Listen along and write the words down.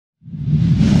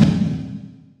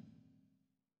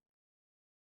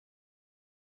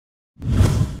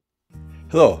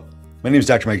Hello, my name is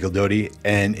Dr. Michael Doty,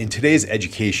 and in today's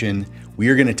education, we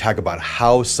are going to talk about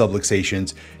how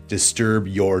subluxations disturb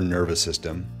your nervous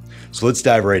system. So let's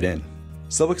dive right in.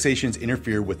 Subluxations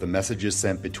interfere with the messages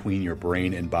sent between your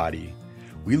brain and body.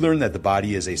 We learned that the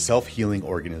body is a self-healing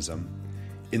organism.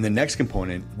 In the next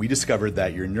component, we discovered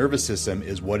that your nervous system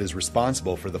is what is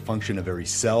responsible for the function of every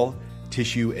cell,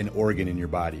 tissue, and organ in your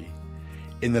body.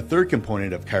 In the third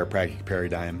component of chiropractic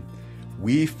paradigm,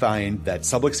 we find that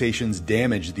subluxations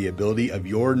damage the ability of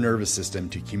your nervous system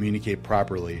to communicate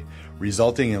properly,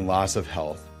 resulting in loss of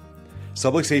health.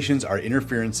 Subluxations are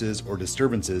interferences or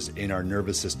disturbances in our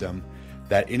nervous system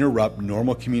that interrupt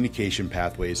normal communication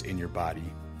pathways in your body.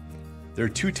 There are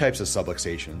two types of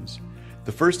subluxations.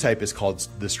 The first type is called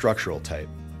the structural type.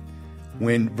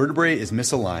 When vertebrae is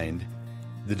misaligned,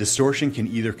 the distortion can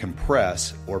either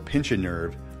compress or pinch a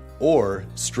nerve or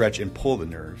stretch and pull the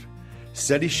nerve.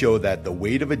 Studies show that the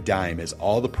weight of a dime is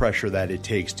all the pressure that it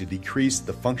takes to decrease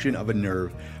the function of a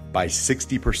nerve by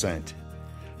 60%.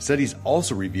 Studies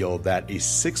also reveal that a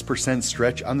 6%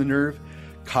 stretch on the nerve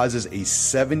causes a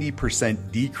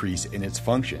 70% decrease in its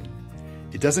function.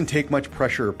 It doesn't take much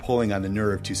pressure or pulling on the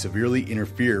nerve to severely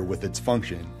interfere with its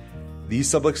function. These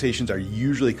subluxations are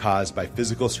usually caused by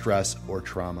physical stress or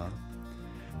trauma.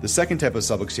 The second type of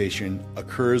subluxation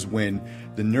occurs when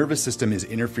the nervous system is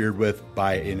interfered with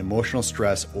by an emotional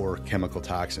stress or chemical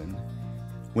toxin.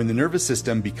 When the nervous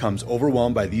system becomes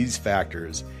overwhelmed by these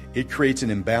factors, it creates an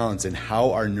imbalance in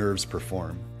how our nerves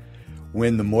perform.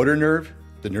 When the motor nerve,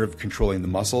 the nerve controlling the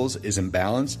muscles, is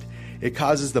imbalanced, it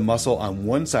causes the muscle on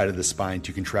one side of the spine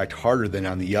to contract harder than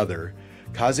on the other,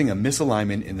 causing a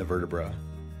misalignment in the vertebra.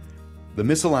 The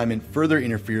misalignment further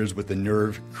interferes with the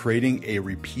nerve, creating a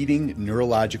repeating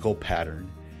neurological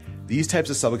pattern. These types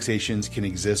of subluxations can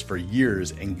exist for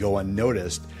years and go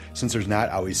unnoticed since there's not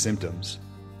always symptoms.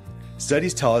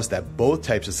 Studies tell us that both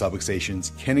types of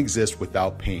subluxations can exist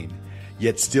without pain,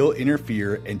 yet still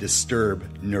interfere and disturb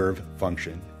nerve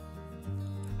function.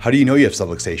 How do you know you have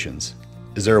subluxations?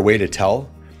 Is there a way to tell?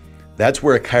 That's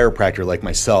where a chiropractor like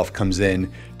myself comes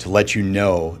in to let you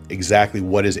know exactly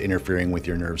what is interfering with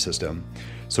your nerve system.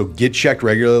 So get checked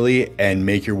regularly and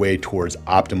make your way towards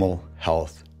optimal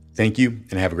health. Thank you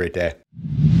and have a great day.